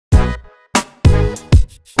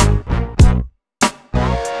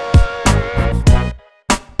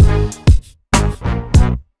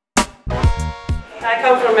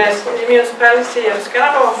the municipality of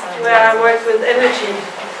Skanderborg, where I work with energy.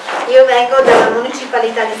 Io vengo dalla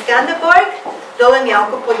municipalità di Skanderborg, dove mi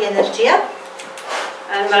occupo di energia.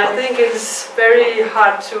 And I think it's very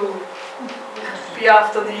hard to be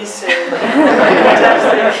after these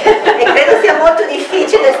fantastic. E credo sia molto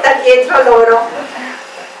difficile stare dietro a loro.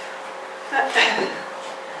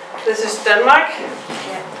 This is Denmark.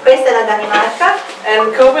 Questa è la Danimarca.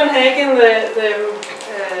 And Copenhagen, the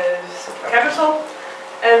capital,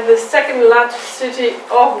 and the second largest city,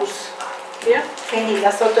 Aarhus. Here. Quindi là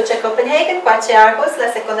sotto c'è Copenhagen, qua c'è Aarhus,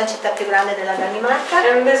 la seconda città più grande della Danimarca.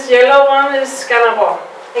 And this yellow one is Skanderborg.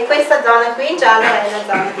 E questa zona qui in giallo è la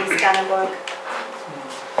zona di Skanderborg.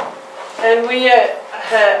 And we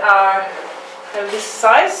have this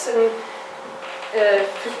size and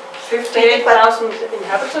 58,000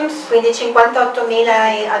 inhabitants. Quindi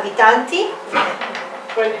 58.000 abitanti.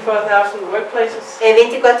 24,000 workplaces. E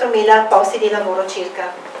 24.000 posti di lavoro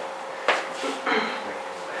circa.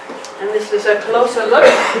 And this is a closer look.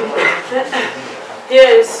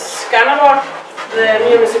 Here is Skanderborg, the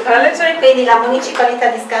municipality. Quindi la municipalità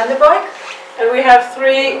di Skanderborg. And we have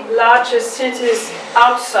three largest cities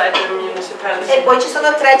outside the municipality. E poi ci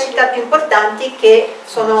sono 3 città più importanti che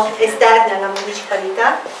sono esterne alla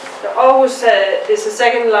municipalità. Aarhus is the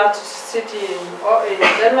second largest city in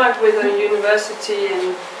Denmark with a university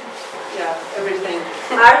and everything.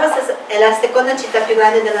 Aarhus è la seconda città più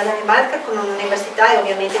grande della Danimarca con un'università e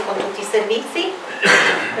ovviamente con tutti i servizi.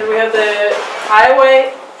 And we have the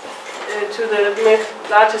highway to the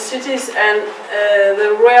largest cities and the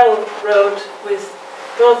railroad with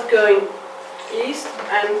both going east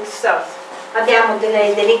and south. Abbiamo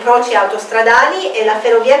degli incroci autostradali e la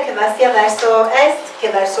ferrovia che va sia verso est che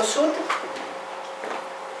verso sud.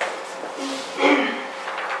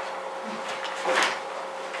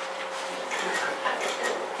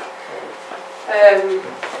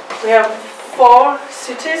 We have 4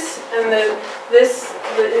 cities, and the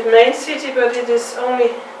main city, but it is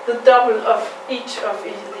only the double of each of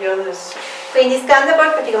the others. Quindi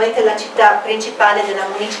Skanderborg praticamente è la città principale della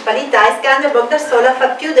municipalità e Skanderborg da sola fa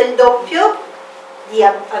più del doppio di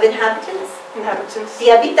abitanti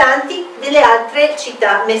delle altre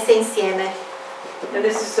città messe insieme. And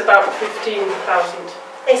this is about 15,000.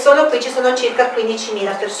 E solo qui ci sono circa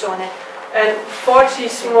 15.000 persone. And 40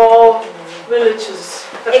 small villages.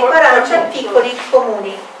 E 40 piccoli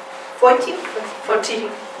comuni. 40? 40.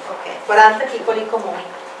 Ok, 40 piccoli comuni.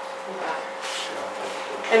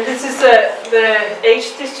 And this is the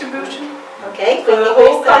age distribution Ok, for quindi the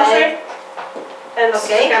whole questa country and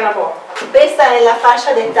Skanderborg. Questa è la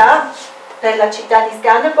fascia d'età per la città di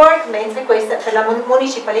Skanderborg, mentre questa per la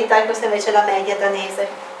municipalità e questa invece è la media danese.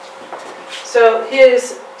 So here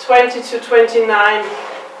is 20 to 29.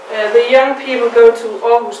 The young people go to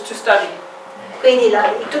Aarhus to study. Quindi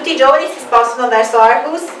tutti i giovani si spostano verso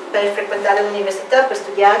Aarhus per frequentare l'università, per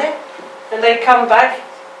studiare. And they come back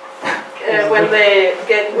when they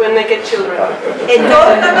get children. E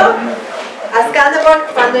tornano a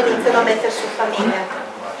Skanderborg quando iniziano a mettere su famiglia.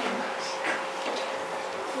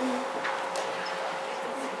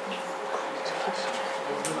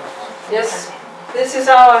 Yes, this is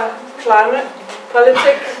our climate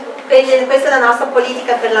politics. Quindi questa è la nostra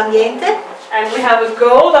politica per l'ambiente. And we have a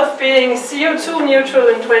goal of being CO2 neutral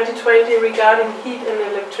in 2020 regarding heat and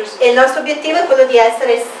electricity. E il nostro obiettivo è quello di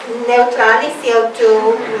essere neutrali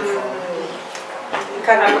CO2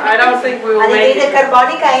 I don't think we will make anidride it.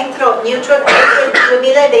 carbonica entro il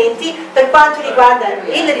 2020 per quanto riguarda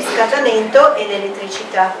il riscaldamento e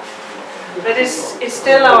l'elettricità. But it's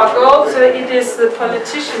still our goal, so it is the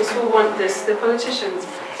politicians who want this, the politicians.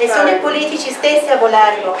 E sono i politici stessi a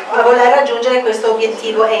voler raggiungere questo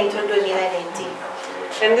obiettivo entro il 2020.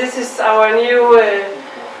 And this is our new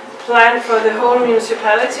plan for the whole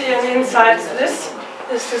municipality, and inside this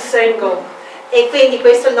is the same goal. E quindi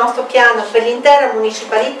questo è il nostro piano per l'intera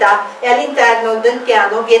municipalità e all'interno del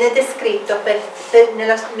piano viene descritto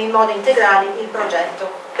in modo integrale il progetto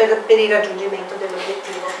per il raggiungimento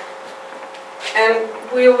dell'obiettivo. And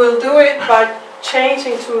we will do it by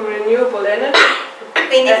changing to renewable energy.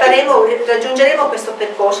 Quindi raggiungeremo questo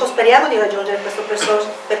percorso, speriamo di raggiungere questo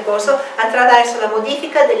percorso attraverso la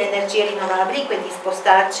modifica delle energie rinnovabili, quindi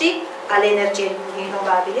spostarci alle energie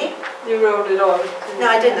rinnovabili. You wrote it all. No,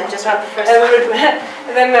 I didn't, I just wrote the first and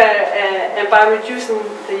then by reducing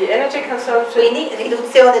the energy consumption. Quindi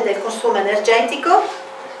riduzione del consumo energetico.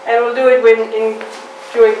 And we'll do it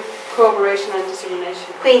during cooperation and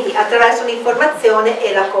dissemination. Quindi attraverso l'informazione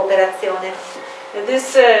e la cooperazione. And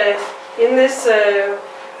this,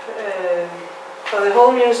 for the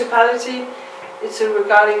whole municipality, it's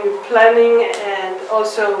regarding planning and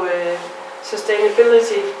also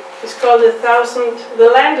sustainability is called the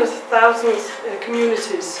land of thousands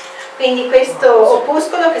communities. Quindi questo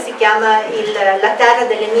opuscolo, che si chiama la terra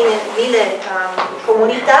delle mille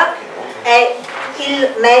comunità, è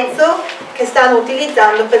il mezzo che stanno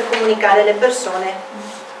utilizzando per comunicare le persone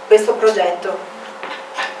questo progetto.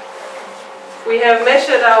 We have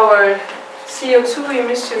measured our CO2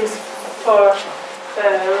 emissions for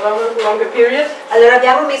a longer period. Allora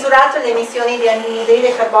abbiamo misurato le emissioni di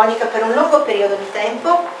anidride carbonica per un lungo periodo di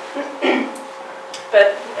tempo.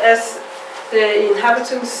 But as the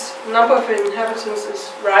number of inhabitants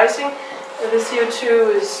is rising, the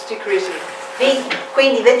CO2 is decreasing.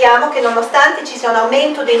 Quindi vediamo che nonostante ci sia un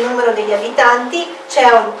aumento del numero degli abitanti, c'è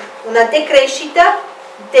una decrescita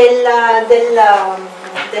del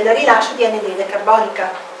rilascio di anidride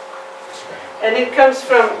carbonica. And it comes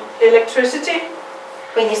from electricity.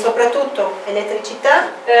 Quindi soprattutto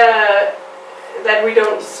elettricità that we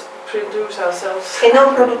don't produce ourselves. Che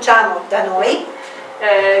non produciamo da noi.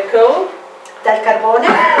 Coal. Dal carbone.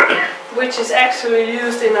 Which is actually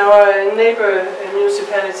used in our neighbor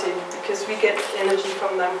municipality because we get energy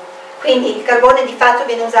from them. Quindi il carbone di fatto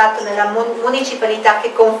viene usato nella municipalità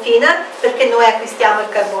che confina, perché noi acquistiamo il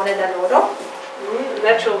carbone da loro.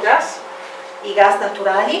 Natural gas. I gas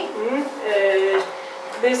naturali.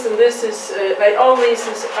 This is all these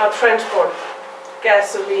are transport,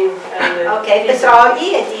 gasoline and ok,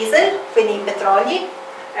 petroli e diesel, quindi i petroli.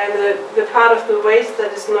 And the part of the waste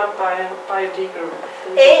that is not biodegradable.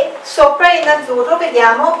 E sopra in azzurro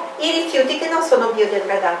vediamo i rifiuti che non sono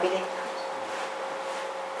biodegradabili.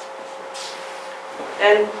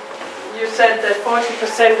 And you said that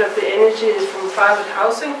 40% of the energy is from private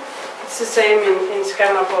housing. It's the same in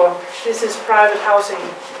Skanderborg. This is private housing.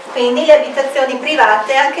 Quindi le abitazioni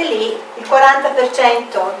private, anche lì il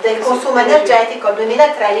 40% del consumo energetico al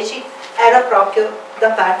 2013 era proprio da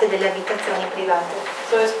parte delle abitazioni private.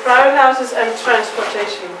 So it's private houses and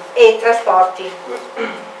transportation. E trasporti.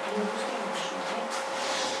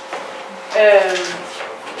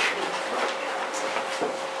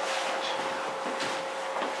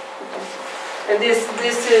 And this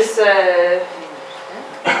is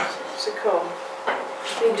what's it called? I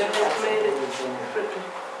think I have made it differently.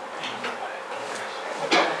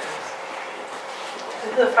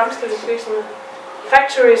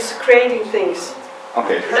 Factories creating things.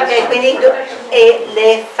 Okay. Ok, quindi e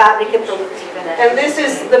le fabbriche produttive. And this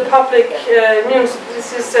is the public,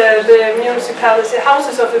 this is the municipality,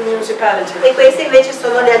 houses of the municipality. E queste invece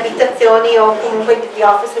sono le abitazioni o comunque gli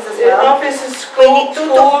offices as well. Offices, quindi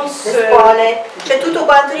tutto, schools, le scuole, cioè tutto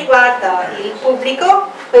quanto riguarda il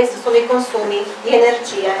pubblico, questi sono i consumi di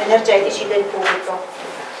energia, energetici del pubblico.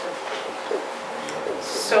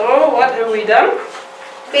 So, what have we done?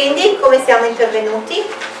 Quindi, come siamo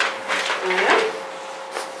intervenuti?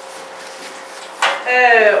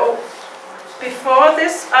 Before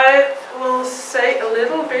this, I will say a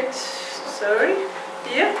little bit, sorry,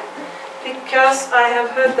 here, because I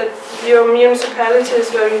have heard that your municipality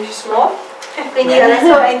is very small. Quindi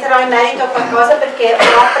adesso entrerò in merito a qualcosa perché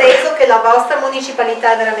ho appreso che la vostra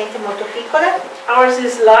municipalità è veramente molto piccola. Ours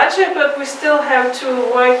is larger, but we still have to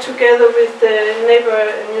work together with the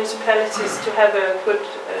neighbor municipalities to have a good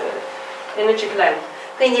energy plan.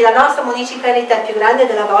 Quindi la nostra municipalità è più grande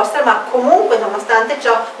della vostra, ma comunque nonostante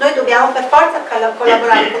ciò noi dobbiamo per forza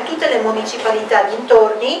collaborare con tutte le municipalità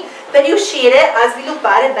dintorni per riuscire a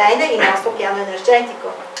sviluppare bene il nostro piano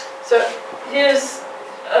energetico. So here's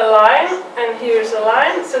a line and here's a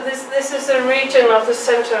line. So this is a region of the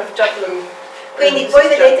center of Dublin. Quindi voi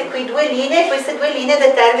vedete qui due linee, queste due linee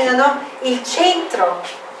determinano il centro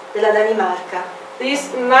della Danimarca.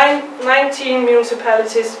 These 19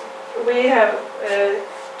 municipalities we have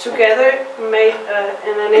together made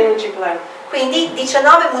an energy plan. Quindi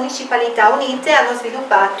 19 municipalità unite hanno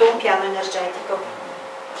sviluppato un piano energetico.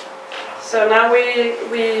 So now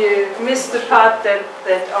we miss the part that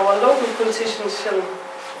our local politicians shall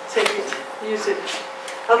take it, use it.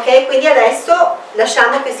 Ok, quindi adesso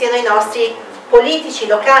lasciamo che siano i nostri politici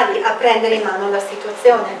locali a prendere in mano la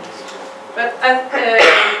situazione. But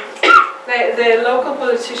the local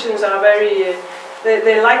politicians are very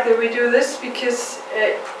they like that we do this because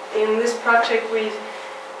in this project we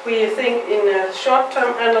think in a short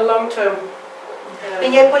term and a long term.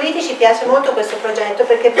 Quindi ai politici piace molto questo progetto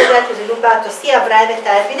perché il progetto è sviluppato sia a breve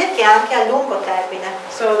termine che anche a lungo termine.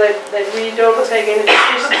 So that we don't take any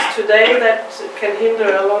decisions today that can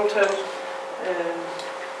hinder a long term,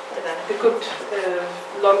 the good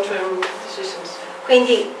long term decisions.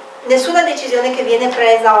 Quindi nessuna decisione che viene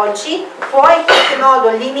presa oggi può in qualche modo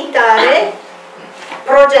limitare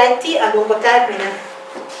progetti a lungo termine.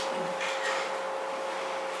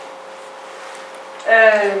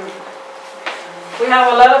 We have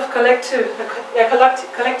a lot of collective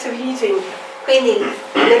heating. Quindi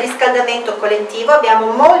il riscaldamento collettivo, abbiamo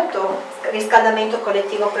molto riscaldamento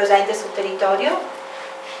collettivo presente sul territorio.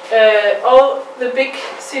 All the big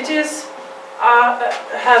cities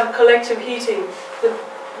have collective heating.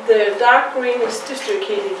 The dark green is district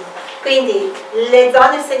heating. Quindi le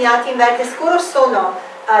zone segnate in verde scuro sono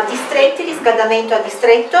distretti, riscaldamento a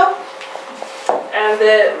distretto. And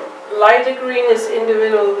the lighter green is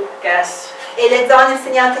individual gas. E le zone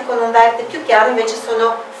segnate con un verde più chiaro invece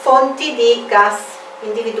sono fonti di gas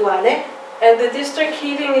individuale. And the district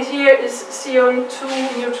heating here is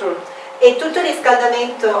CO2 neutral. E tutto il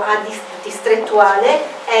riscaldamento distrettuale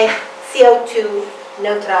è CO2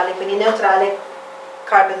 neutrale, quindi neutrale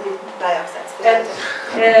carbon dioxide.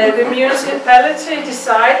 And the municipality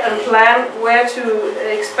decide and plan where to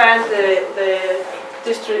expand the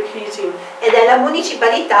district heating. Ed è la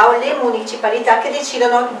municipalità o le municipalità che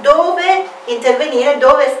decidono dove intervenire,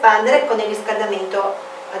 dove espandere con il riscaldamento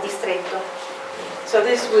a distretto. So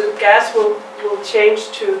this with gas will change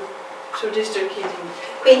to district heating.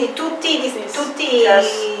 Quindi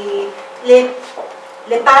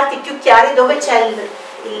le parti più chiare dove c'è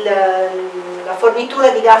la fornitura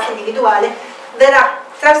di gas individuale verrà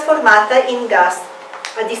trasformata in gas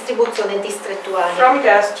a distribuzione distrettuale. From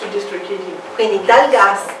gas to district heating. Quindi dal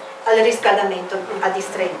gas al riscaldamento a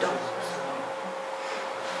distretto.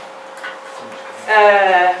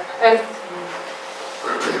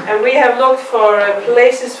 And we have looked for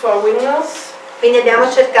places for windmills. Quindi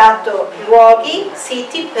abbiamo cercato luoghi,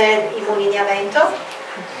 siti per i mulini a vento.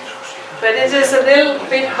 But it is a little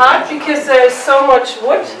bit hard because there is so much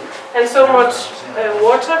wood and so much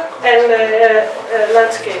water and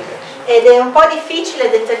landscape. Ed è un po' difficile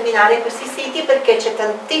determinare questi siti perché ci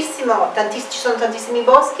sono tantissimi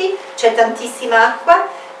boschi, c'è tantissima acqua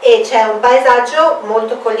e c'è un paesaggio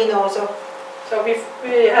molto collinoso. So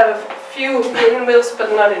we have a few windmills but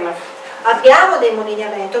not enough. Abbiamo dei mulini a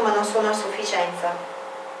vento ma non sono a sufficienza.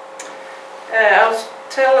 I'll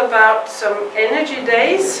tell about some energy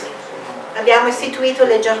days. Abbiamo istituito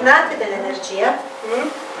le giornate dell'energia.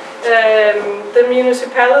 The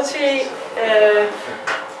municipality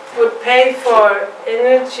would pay for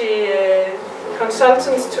energy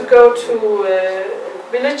consultants to go to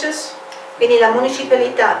villages. Quindi la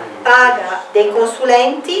municipalità paga dei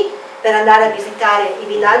consulenti per andare a visitare i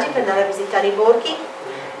villaggi, per andare a visitare i borghi.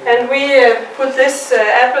 And we put this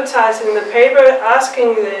advertising in the paper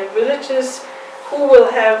asking the villages who will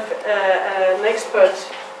have an expert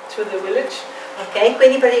to the village. Ok,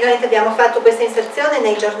 quindi praticamente abbiamo fatto questa inserzione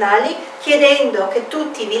nei giornali chiedendo che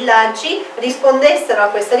tutti i villaggi rispondessero a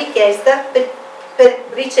questa richiesta per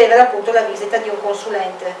ricevere appunto la visita di un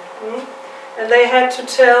consulente. And they had to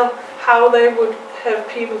tell how they would have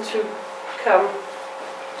people to come.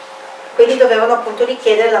 Quindi dovevano appunto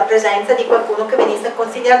richiedere la presenza di qualcuno che venisse a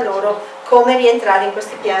consigliare loro come rientrare in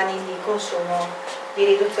questi piani di consumo, di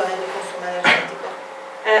riduzione del consumo energetico.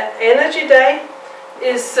 Energy Day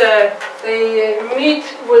is they meet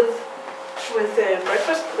with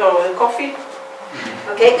breakfast or coffee.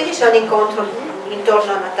 Ok, quindi c'è un incontro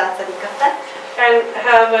intorno a una tazza di caffè. And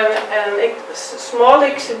have a small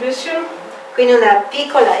exhibition. Quindi una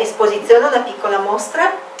piccola esposizione, una piccola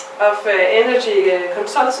mostra. Of energy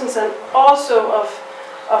consultants and also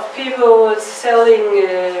of people selling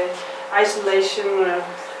isolation.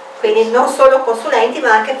 Quindi non solo consulenti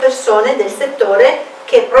ma anche persone del settore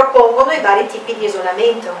che propongono i vari tipi di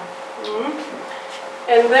isolamento.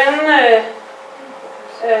 And then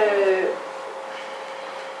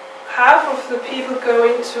half of the people go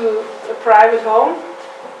into a private home.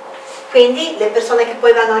 Quindi le persone che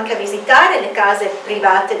poi vanno anche a visitare le case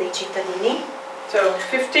private dei cittadini. So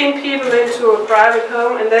 15 people into a private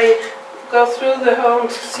home and they go through the home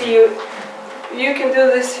to see you can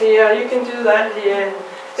do this here, you can do that here.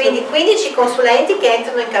 Quindi 15 consulenti che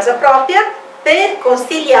entrano in casa propria per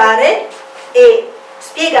consigliare e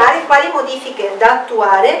spiegare quali modifiche da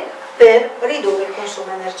attuare per ridurre il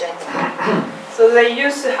consumo energetico. So they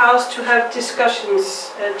use the house to have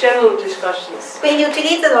discussions, general discussions. Quindi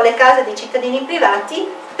utilizzano le case dei cittadini privati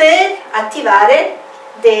per attivare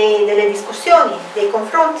delle discussioni, dei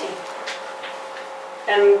confronti.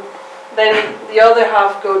 And then the other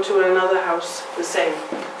half go to another house, the same.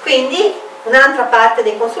 Quindi un'altra parte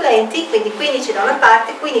dei consulenti, quindi 15 da una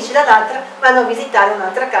parte, 15 dall'altra, vanno a visitare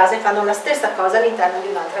un'altra casa e fanno la stessa cosa all'interno di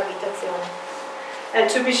un'altra abitazione. And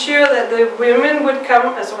to be sure that the women would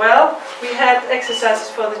come as well, we had exercises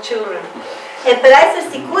for the children. E per essere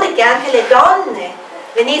sicuri che anche le donne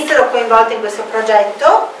venissero coinvolte in questo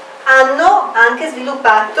progetto, hanno anche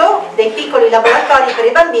sviluppato dei piccoli laboratori per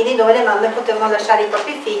i bambini dove le mamme potevano lasciare i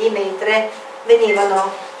propri figli mentre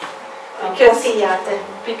venivano consigliate.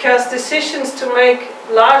 Because decisions to make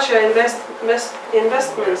larger investments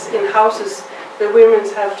in houses, the women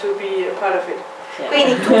have to be a part of it.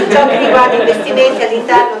 Quindi tutto ciò che riguarda investimenti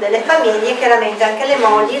all'interno delle famiglie, chiaramente anche le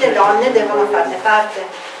mogli, le donne devono farne parte.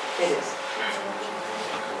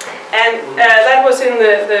 And that was in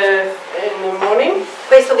the morning.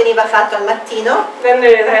 Questo veniva fatto al mattino. Then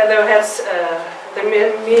they had the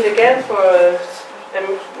meet again for a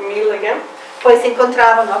meal again. Poi si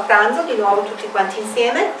incontravano a pranzo di nuovo tutti quanti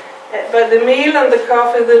insieme. But the meal and the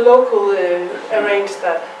coffee, the local arranged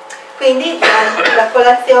that. Quindi la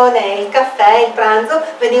colazione, il caffè, il pranzo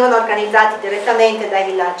venivano organizzati direttamente dai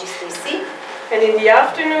villaggi stessi. And in the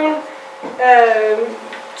afternoon,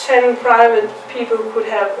 10 private people could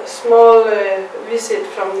have a small visit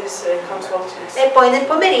from this consultants. E poi nel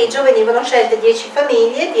pomeriggio venivano scelte 10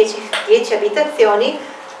 famiglie, 10 abitazioni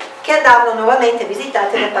che andavano nuovamente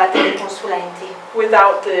visitate da parte dei consulenti.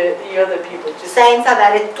 Without the other people. Senza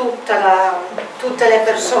avere tutte le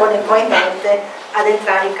persone coinvolte ad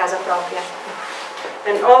entrare in casa propria.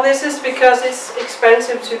 And all this is because it's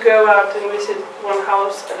expensive to go out and visit one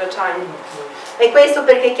house at a time. E questo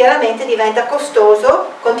perché chiaramente diventa costoso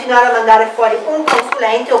continuare a mandare fuori un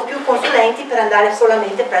consulente o più consulenti per andare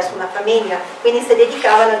solamente presso una famiglia. Quindi si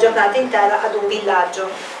dedicava la giornata intera ad un villaggio.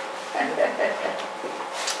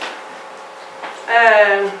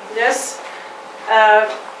 Yes.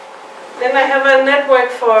 Then I have a network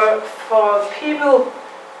for people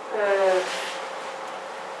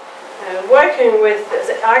working with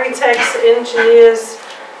architects, engineers,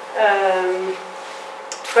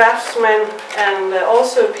 craftsmen, and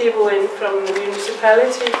also people from the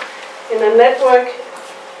municipality in a network.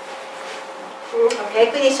 Ok,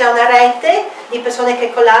 quindi c'è una rete di persone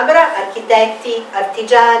che collabora, architetti,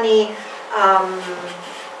 artigiani,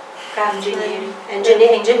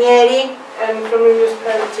 ingegneri and from the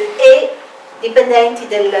municipality. E dipendenti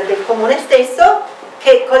del comune stesso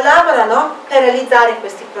che collaborano per realizzare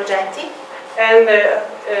questi progetti. And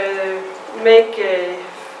make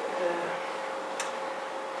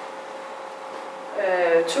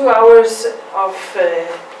 2 hours of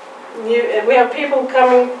new. We have people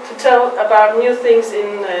coming to tell about new things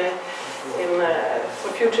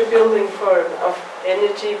for future building of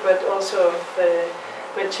energy, but also of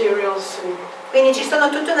materials. Quindi ci sono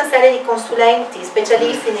tutta una serie di consulenti,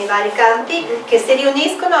 specialisti nei vari campi che si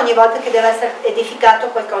riuniscono ogni volta che deve essere edificato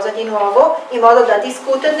qualcosa di nuovo, in modo da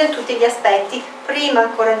discuterne tutti gli aspetti prima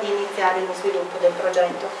ancora di iniziare lo sviluppo del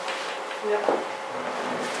progetto.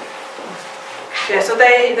 Yeah, so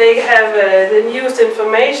they have the newest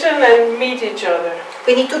information and meet each other.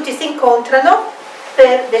 Quindi tutti si incontrano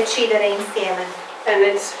per decidere insieme. And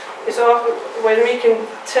it's often when we can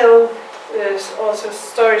tell also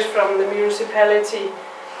stories from the municipality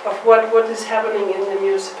of what is happening in the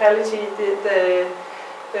municipality.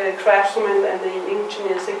 The craftsmen and the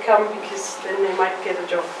engineers, they come because then they might get a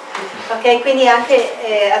job. Ok, quindi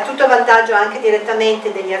anche a tutto vantaggio anche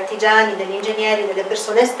direttamente degli artigiani, degli ingegneri, delle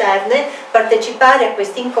persone esterne partecipare a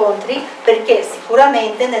questi incontri, perché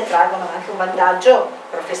sicuramente ne traggono anche un vantaggio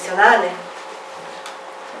professionale.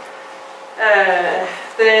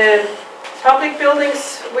 The public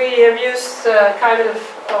buildings, we have used kind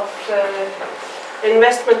of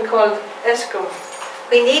investment called Escar.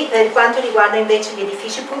 Quindi per quanto riguarda invece gli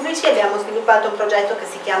edifici pubblici abbiamo sviluppato un progetto che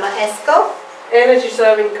si chiama Escar, Energy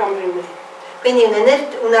Serving Company. Quindi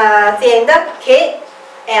un'azienda che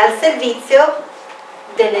è al servizio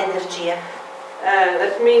dell'energia.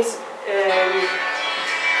 That means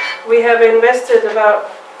we have invested about,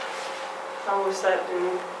 how was that?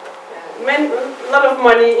 A lot of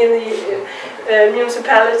money in the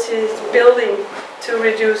municipalities building to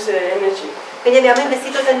reduce energy. Quindi abbiamo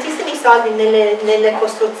investito tantissimi soldi nelle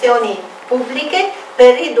costruzioni pubbliche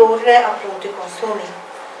per ridurre appunto i consumi.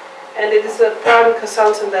 And it is a private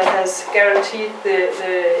consultant that has guaranteed the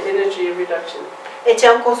energy reduction. E c'è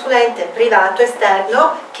un consulente privato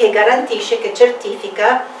esterno che garantisce, che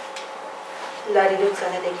certifica la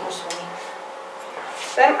riduzione dei consumi.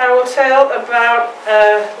 Then I will tell about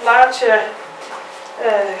a larger,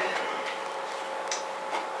 what's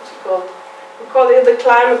it called? We call it the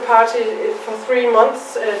climate party. For 3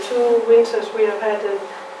 months, 2 winters, we have had a,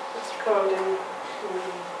 what's it called,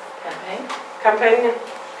 campaign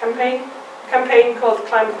called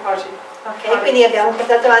climate party. Ok, quindi abbiamo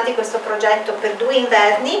portato avanti questo progetto per 2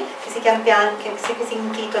 inverni che si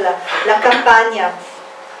intitola una campagna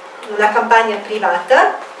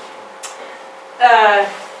privata.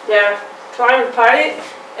 Yeah, climate party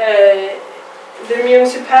the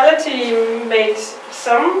municipality made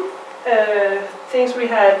some things. We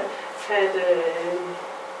had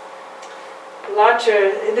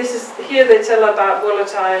larger. This is here they tell about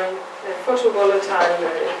volatile, photovolatile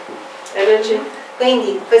energy.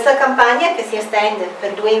 Quindi questa campagna che si estende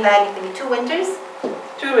per 2 inverni, quindi 2 winters.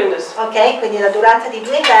 2 winters. Ok, quindi la durata di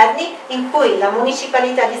 2 inverni, in cui la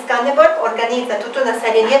municipalità di Skanderborg organizza tutta una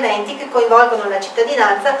serie di eventi che coinvolgono la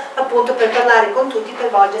cittadinanza, appunto per parlare con tutti,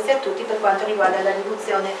 per volgersi a tutti per quanto riguarda la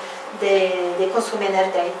riduzione dei consumi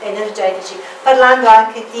energetici, parlando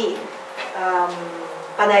anche di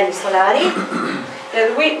pannelli solari.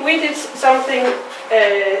 And we did something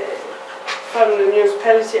from the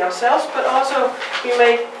municipality ourselves, but also we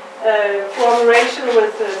made cooperation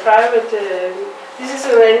with private. This is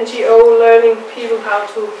an NGO learning people how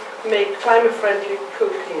to make climate-friendly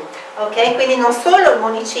cooking. Ok, quindi non solo il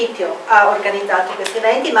municipio ha organizzato questi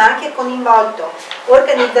eventi, ma ha anche coinvolto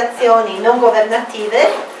organizzazioni non governative,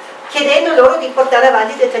 chiedendo loro di portare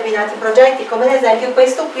avanti determinati progetti, come ad esempio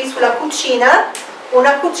questo qui sulla cucina,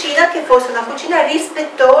 una cucina che fosse una cucina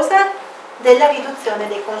rispettosa della riduzione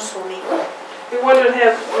dei consumi. We wanted to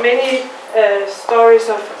have many stories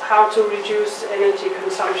of how to reduce energy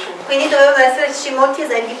consumption. Quindi dovevano esserci molti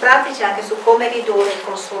esempi pratici anche su come ridurre il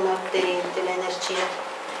consumo dell'energia.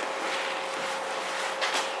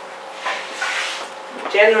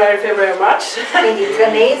 January, February, March. Quindi 3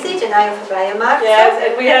 mesi, gennaio, febbraio, marzo. Yes,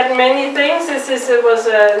 and we had many things. It was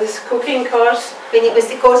this cooking course. Quindi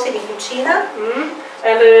questi corsi di cucina.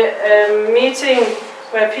 And a meeting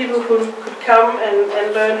where people could come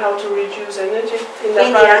and learn how to reduce energy in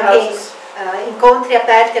their private houses. Incontri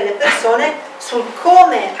aperti alle persone sul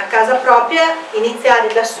come a casa propria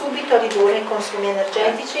iniziare da subito a ridurre i consumi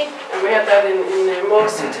energetici. And we had that in more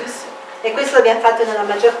cities. E questo l'abbiamo fatto nella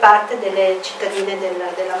maggior parte delle cittadine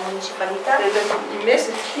della municipalità.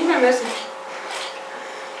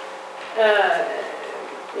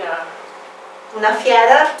 Una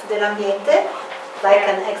fiera dell'ambiente, like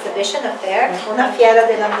an exhibition, a fair, una fiera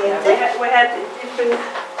dell'ambiente. We had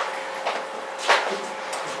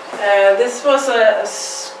this was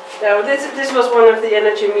one of the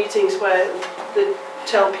energy meetings where they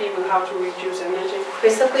tell people how to reduce energy.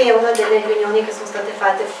 Questa qui è una delle riunioni che sono state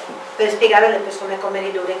fatte per spiegare alle persone come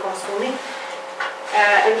ridurre i consumi.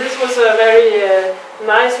 And this was a very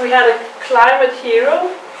nice. We had a climate hero.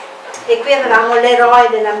 E qui avevamo l'eroe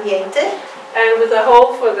dell'ambiente. And with a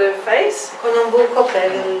hole for the face. Con un buco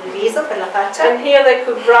per il viso, per la faccia. And here they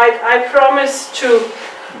could write, I promise to.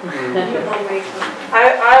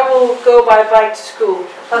 I will go by bike to school.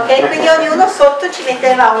 Ok, quindi ognuno sotto ci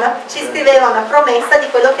scriveva una promessa di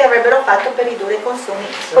quello che avrebbero fatto per ridurre i consumi,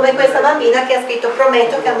 come questa bambina che ha scritto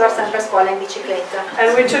prometto che andrò sempre a scuola in bicicletta.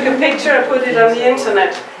 And we took a picture and put it on the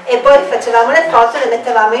internet. E poi facevamo le foto e le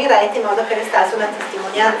mettevamo in rete in modo che restasse una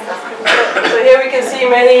testimonianza. So here we can see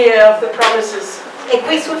many of the promises. E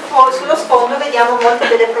qui sullo sfondo vediamo molte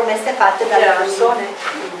delle promesse fatte dalle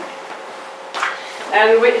persone.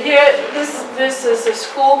 And here, this is a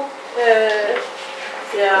school.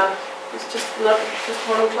 It's just not just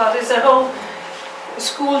one class. It's a whole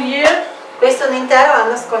school year. Questo è un intero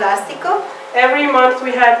anno scolastico. Every month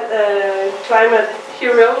we had climate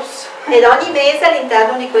heroes. Ed ogni mese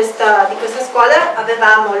all'interno di questa scuola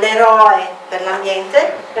avevamo l'eroe per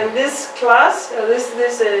l'ambiente. And this class, this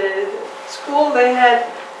school, they had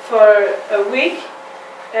for a week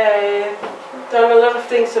done a lot of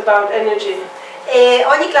things about energy. E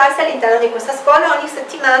ogni classe all'interno di questa scuola ogni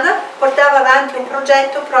settimana portava avanti un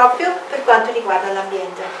progetto proprio per quanto riguarda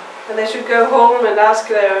l'ambiente. And they should go home and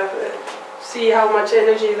ask see how much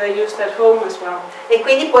energy they used at home as well. E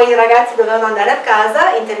quindi poi i ragazzi dovevano andare a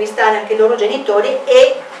casa, intervistare anche i loro genitori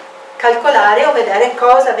e calcolare o vedere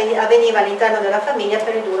cosa avveniva all'interno della famiglia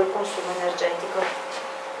per ridurre il consumo energetico.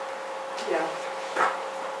 Yeah.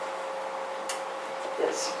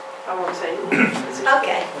 Yes, I won't say. Ok,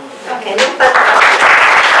 non